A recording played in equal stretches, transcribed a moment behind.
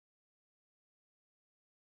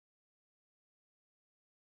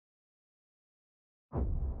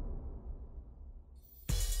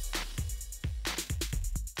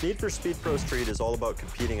Need for Speed Pro Street is all about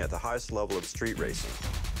competing at the highest level of street racing.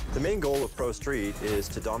 The main goal of Pro Street is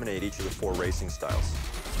to dominate each of the 4 racing styles.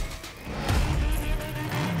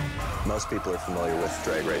 Most people are familiar with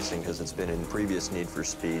drag racing because it's been in previous Need for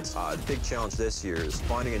Speeds. The big challenge this year is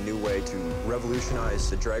finding a new way to revolutionize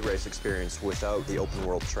the drag race experience without the open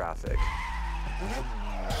world traffic.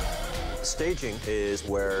 Staging is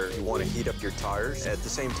where you want to heat up your tires. At the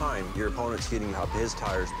same time, your opponent's heating up his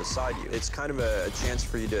tires beside you. It's kind of a chance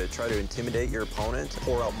for you to try to intimidate your opponent,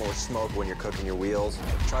 pour out more smoke when you're cooking your wheels,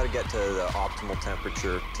 try to get to the optimal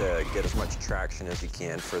temperature to get as much traction as you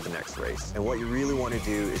can for the next race. And what you really want to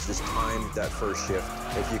do is just time that first shift.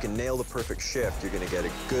 If you can nail the perfect shift, you're going to get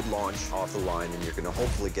a good launch off the line and you're going to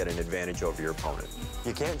hopefully get an advantage over your opponent.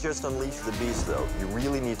 You can't just unleash the beast though. You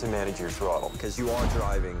really need to manage your throttle because you are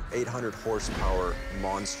driving 800 horsepower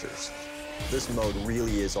monsters. This mode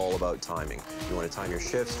really is all about timing. You want to time your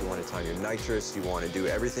shifts, you want to time your nitrous, you want to do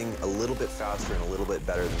everything a little bit faster and a little bit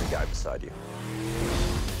better than the guy beside you.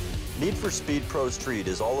 Need for Speed Pro Street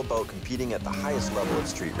is all about competing at the highest level of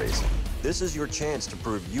street racing. This is your chance to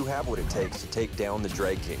prove you have what it takes to take down the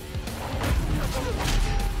drag king.